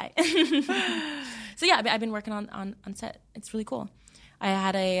 Actually, that's a lie. So yeah, I've been working on set. It's really cool.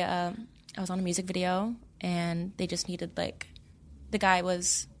 I was on a music video, and they just needed the guy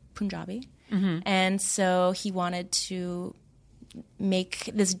was Punjabi, and so he wanted to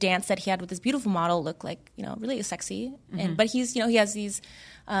make this dance that he had with this beautiful model look like really sexy, but he's he has these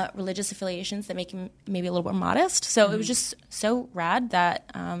religious affiliations that make him maybe a little more modest. So it was just so rad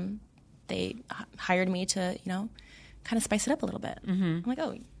that they hired me to kind of spice it up a little bit. I'm like,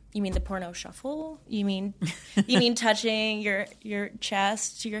 oh, you mean the porno shuffle? You mean touching your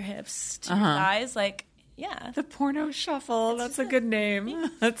chest to your hips to your thighs? Yeah. The porno shuffle. That's a good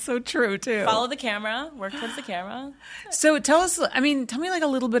name. That's so true too. Follow the camera. Work towards the camera. So tell me a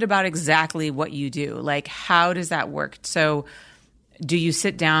little bit about exactly what you do. Like, how does that work? So do you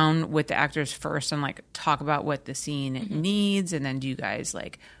sit down with the actors first and talk about what the scene needs? And then do you guys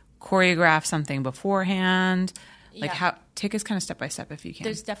choreograph something beforehand? How take us kind of step by step if you can.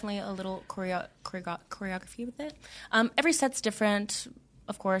 There's definitely a little choreography with it. Every set's different,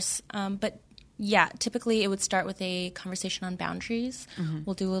 of course, but yeah, typically it would start with a conversation on boundaries.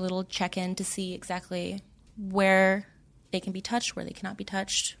 We'll do a little check-in to see exactly where they can be touched, where they cannot be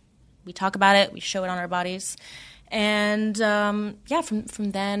touched. We talk about it. We show it on our bodies. And,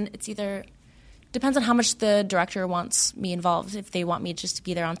 from then it's either – depends on how much the director wants me involved. If they want me just to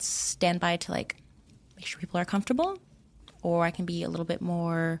be there on standby to, make sure people are comfortable, or I can be a little bit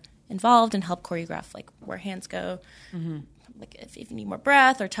more involved and help choreograph, where hands go, if you need more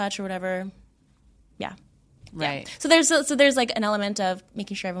breath or touch or whatever. Yeah. Right. Yeah. So there's an element of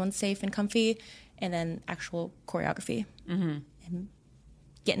making sure everyone's safe and comfy, and then actual choreography and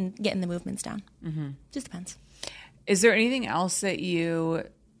getting the movements down. Just depends. Is there anything else that you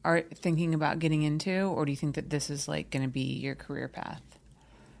are thinking about getting into, or do you think that this is going to be your career path?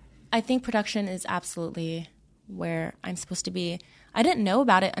 I think production is absolutely where I'm supposed to be. I didn't know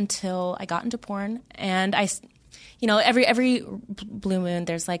about it until I got into porn, and every blue moon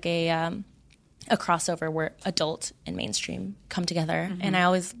there's a crossover where adult and mainstream come together, and I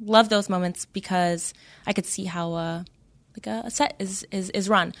always love those moments because I could see how a set is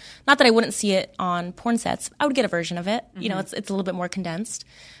run. Not that I wouldn't see it on porn sets. I would get a version of it. It's a little bit more condensed,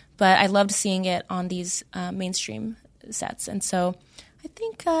 but I loved seeing it on these mainstream sets. And so I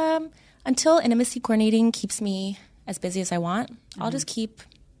think until intimacy coordinating keeps me as busy as I want, I'll just keep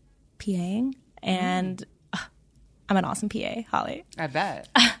PAing, and I'm an awesome PA, Holly. I bet.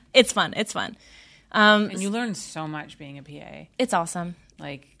 It's fun. And you learn so much being a PA. It's awesome.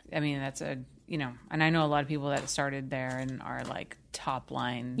 That's and I know a lot of people that started there and are top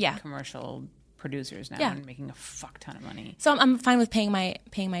line commercial producers now Yeah. and making a fuck ton of money. So I'm fine with paying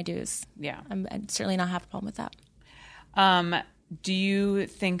my dues. Yeah. I certainly not have a problem with that. Do you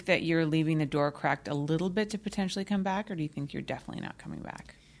think that you're leaving the door cracked a little bit to potentially come back, or do you think you're definitely not coming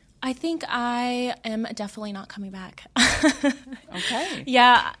back? I think I am definitely not coming back. Okay.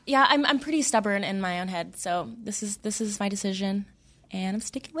 Yeah. I'm pretty stubborn in my own head, so this is my decision, and I'm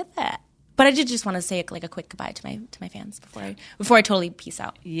sticking with it. But I did just want to say like a quick goodbye to my fans before I totally peace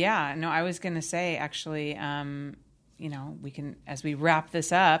out. Yeah. No, I was going to say actually, we can, as we wrap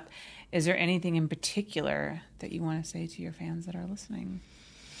this up, is there anything in particular that you want to say to your fans that are listening?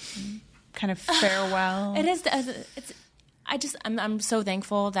 Kind of farewell. It is. I'm so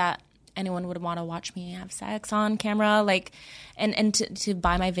thankful that anyone would want to watch me have sex on camera, like, and to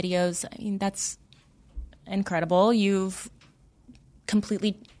buy my videos. I mean, that's incredible. You've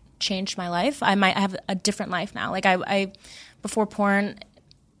completely changed my life. I have a different life now. Like I before porn,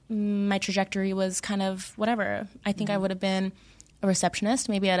 my trajectory was kind of whatever. I think I would have been a receptionist,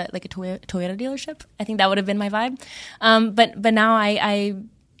 maybe at a Toyota dealership. I think that would have been my vibe. But now I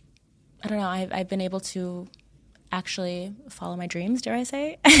don't know. I've been able to actually follow my dreams, dare I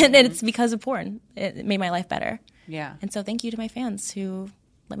say? And it's because of porn. It made my life better. Yeah. And so thank you to my fans who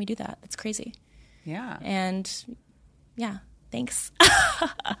let me do that. It's crazy. Yeah. And yeah, thanks.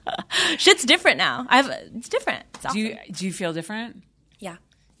 Shit's different now. It's different. It's awesome. Do you feel different? Yeah.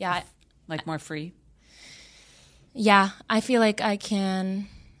 Like more free? Yeah. I feel like I can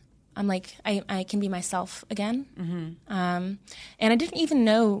be myself again. Mm-hmm. And I didn't even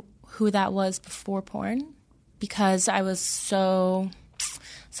know who that was before porn because I was so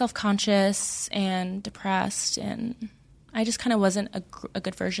self-conscious and depressed, and I just kind of wasn't a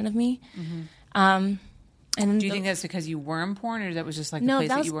good version of me. Mm-hmm. And do you think that's because you were in porn, or that was just like the place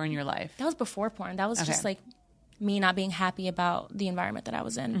that you were in your life? That was before porn. That was just like me not being happy about the environment that I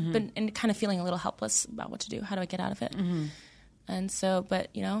was in, and kind of feeling a little helpless about what to do. How do I get out of it? Mm-hmm. And so, but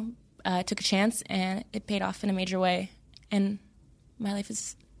I took a chance, and it paid off in a major way, and my life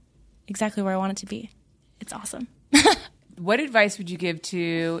is exactly where I want it to be. It's awesome. What advice would you give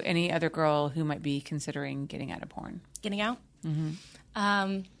to any other girl who might be considering getting out of porn? Getting out?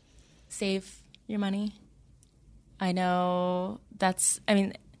 Mm-hmm. Save your money. I know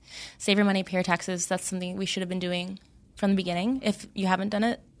save your money, pay your taxes. That's something we should have been doing from the beginning. If you haven't done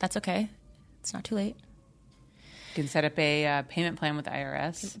it, that's okay. It's not too late. You can set up a payment plan with the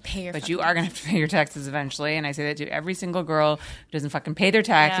IRS. But you are going to have to pay your taxes eventually. And I say that to every single girl who doesn't fucking pay their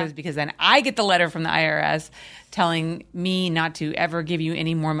taxes, because then I get the letter from the IRS telling me not to ever give you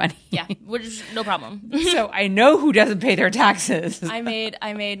any more money. Yeah, which is no problem. So I know who doesn't pay their taxes. I made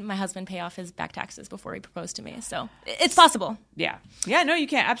my husband pay off his back taxes before he proposed to me. So it's possible. Yeah. Yeah, no, you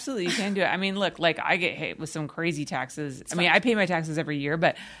can. Absolutely, you can do it. I mean, look, like I get hit with some crazy taxes. I pay my taxes every year,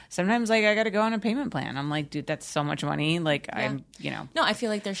 but sometimes like I got to go on a payment plan. I'm like, dude, that's so much money. Like I'm. No, I feel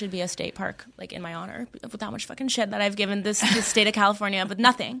like there should be a state park like in my honor with that much fucking shit that I've given this state of California, but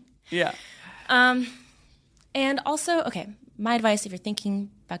nothing. Yeah. And also, okay, my advice if you're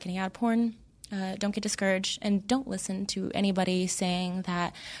thinking about getting out of porn, don't get discouraged, and don't listen to anybody saying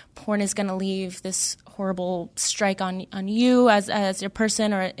that porn is going to leave this horrible strike on you as your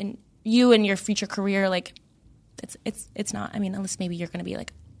person or in you and your future career. Like, it's not. I mean, unless maybe you're going to be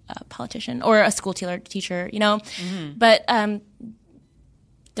like a politician or a school teacher, Mm-hmm. But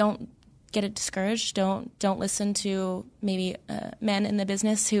don't get it discouraged. Don't listen to maybe men in the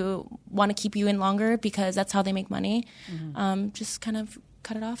business who want to keep you in longer because that's how they make money. Mm-hmm. Just kind of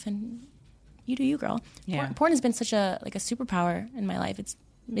cut it off and you do you, girl. Yeah. Porn has been such a superpower in my life. It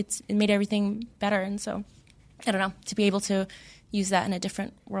made everything better, and so I don't know, to be able to use that in a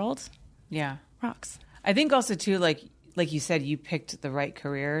different world. Yeah, rocks. I think also too, like you said, you picked the right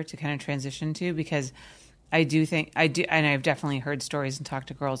career to kind of transition to, because I do, and I've definitely heard stories and talked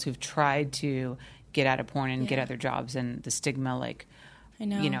to girls who've tried to get out of porn and get other jobs, and the stigma, like, I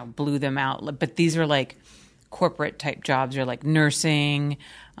know, blew them out. But these are like corporate type jobs, or like nursing.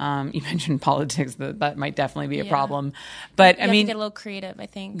 You mentioned politics; that might definitely be a problem. But you have to get a little creative, I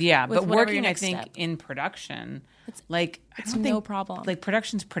think. Yeah, but working, I think, in production, it's no problem. Like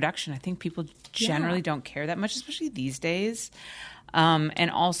production's production. I think people generally don't care that much, especially these days.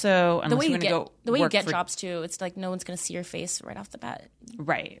 And also, the way you get for jobs too, it's like no one's going to see your face right off the bat.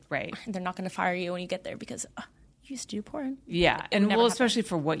 Right. They're not going to fire you when you get there because you used to do porn. Yeah, especially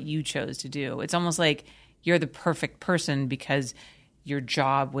for what you chose to do, it's almost like you're the perfect person because your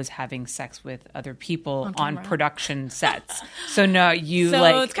job was having sex with other people on production sets. So no,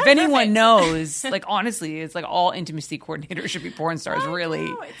 if anyone knows, like honestly, it's like all intimacy coordinators should be porn stars. Really,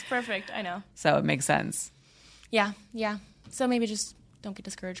 it's perfect. I know. So it makes sense. Yeah. So maybe just don't get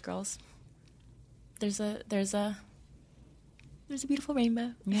discouraged, girls. there's a beautiful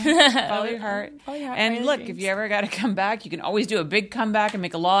rainbow. Follow your heart. Follow your heart, And follow look, your if dreams. you ever got to come back, you can always do a big comeback and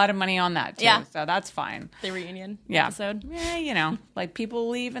make a lot of money on that too. Yeah. So that's fine. The reunion episode. episode. Yeah, you know, like people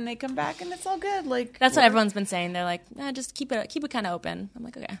leave and they come back and it's all good. Like That's what everyone's been saying. They're like, just keep it kind of open. I'm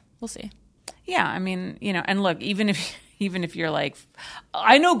like, okay, we'll see. Yeah, I mean, you know, and look, even if you're like,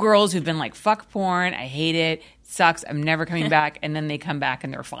 I know girls who've been like, fuck porn, I hate it, sucks, I'm never coming back, and then they come back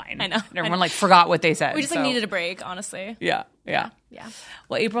and they're fine. I know. And everyone like forgot what they said. We just like needed a break, honestly. Yeah. Yeah.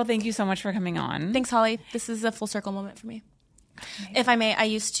 Well, April, thank you so much for coming on. Thanks, Holly. This is a full circle moment for me. If I may, I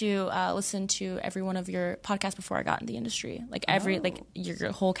used to listen to every one of your podcasts before I got in the industry, like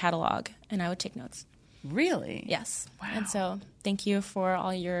your whole catalog, and I would take notes. Really? Yes. Wow. And so thank you for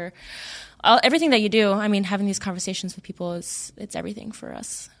everything that you do. I mean, having these conversations with people it's everything for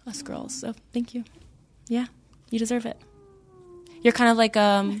us girls. So thank you. Yeah, you deserve it. You're kind of like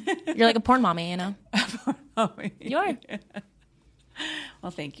you're like a porn mommy, you know. You are.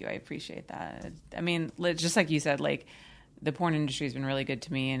 Well, thank you. I appreciate that. I mean, just like you said, like the porn industry has been really good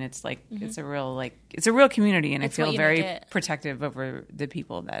to me, and it's like it's a real community, and It's I what feel you very make it. protective over the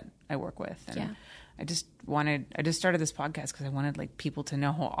people that I work with. And Yeah. I just started this podcast because I wanted like people to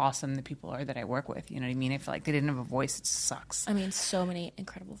know how awesome the people are that I work with. You know what I mean? I feel like they didn't have a voice. It sucks. I mean, so many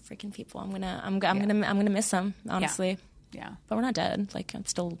incredible freaking people. I'm gonna miss them, honestly. Yeah. But we're not dead. Like I'm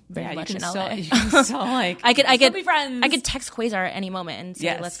still very much in LA. You can still like I could still be friends. I could text Quasar at any moment and say,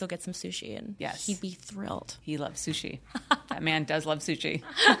 Yes. let's go get some sushi, and Yes. he'd be thrilled. He loves sushi. That man does love sushi.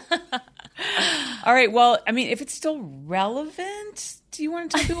 All right. Well, I mean, if it's still relevant, do you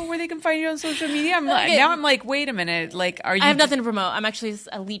want to tell people where they can find you on social media? I'm like, wait a minute. Like, are you? I have nothing to promote. I'm actually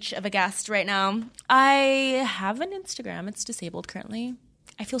a leech of a guest right now. I have an Instagram. It's disabled currently.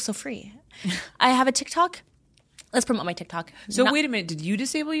 I feel so free. I have a TikTok. Let's promote my TikTok. So wait a minute. Did you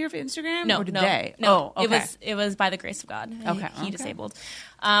disable your Instagram? No, or did no, they? no. Oh, okay. It was by the grace of God. Okay, He okay. disabled.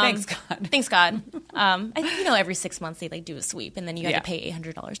 Thanks, God. Thanks, God. I think every 6 months they like do a sweep, and then you have Yeah. to pay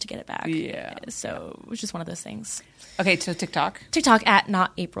 $800 to get it back. Yeah. So it was just one of those things. Okay. So TikTok. TikTok at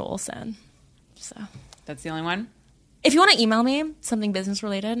not April Olsen. So That's the only one. if you want to email me something business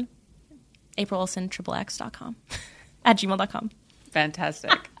related, AprilOlsen@xxx.com at gmail.com.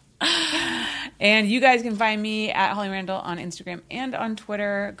 Fantastic. And you guys can find me at Holly Randall on Instagram and on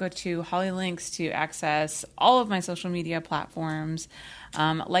Twitter. Go to Holly Links to access all of my social media platforms.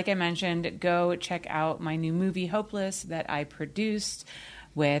 Like I mentioned, go check out my new movie, Hopeless, that I produced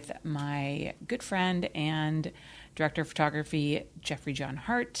with my good friend and director of photography, Jeffrey John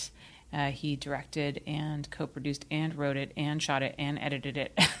Hart. He directed and co-produced and wrote it and shot it and edited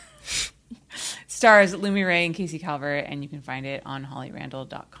it. Stars Lumi Ray and Casey Calvert, and you can find it on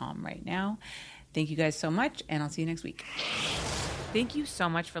hollyrandall.com right now. Thank you guys so much, and I'll see you next week. Thank you so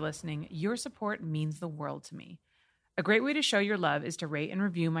much for listening. Your support means the world to me. A great way to show your love is to rate and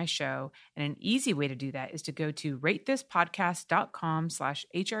review my show, and an easy way to do that is to go to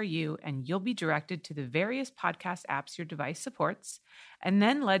ratethispodcast.com/HRU, and you'll be directed to the various podcast apps your device supports, and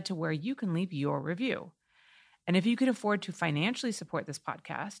then led to where you can leave your review. And if you can afford to financially support this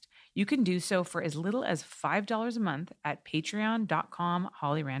podcast, you can do so for as little as $5 a month at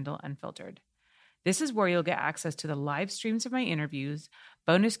patreon.com/HollyRandallUnfiltered. This is where you'll get access to the live streams of my interviews,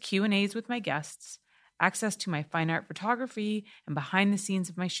 bonus Q&As with my guests, access to my fine art photography and behind the scenes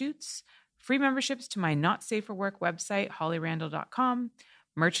of my shoots, free memberships to my Not Safe for Work website, hollyrandall.com,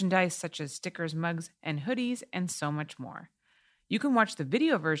 merchandise such as stickers, mugs, and hoodies, and so much more. You can watch the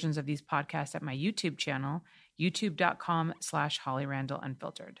video versions of these podcasts at my YouTube channel,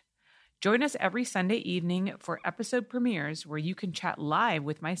 youtube.com/HollyRandallUnfiltered. Join us every Sunday evening for episode premieres where you can chat live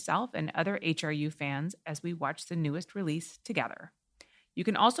with myself and other HRU fans as we watch the newest release together. You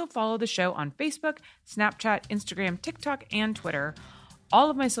can also follow the show on Facebook, Snapchat, Instagram, TikTok, and Twitter. All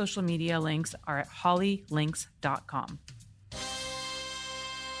of my social media links are at hollylinks.com.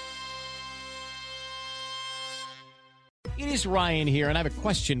 It is Ryan here, and I have a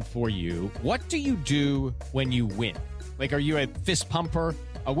question for you. What do you do when you win? Like, are you a fist pumper,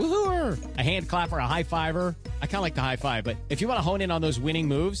 a woohooer, a hand clapper, a high fiver? I kind of like the high five, but if you want to hone in on those winning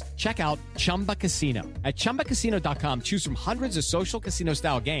moves, check out Chumba Casino. At ChumbaCasino.com, choose from hundreds of social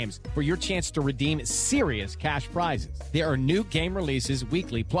casino-style games for your chance to redeem serious cash prizes. There are new game releases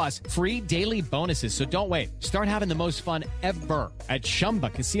weekly, plus free daily bonuses. So don't wait. Start having the most fun ever at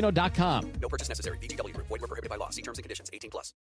ChumbaCasino.com. No purchase necessary. VGW Group. Void where prohibited by law. See terms and conditions. 18+.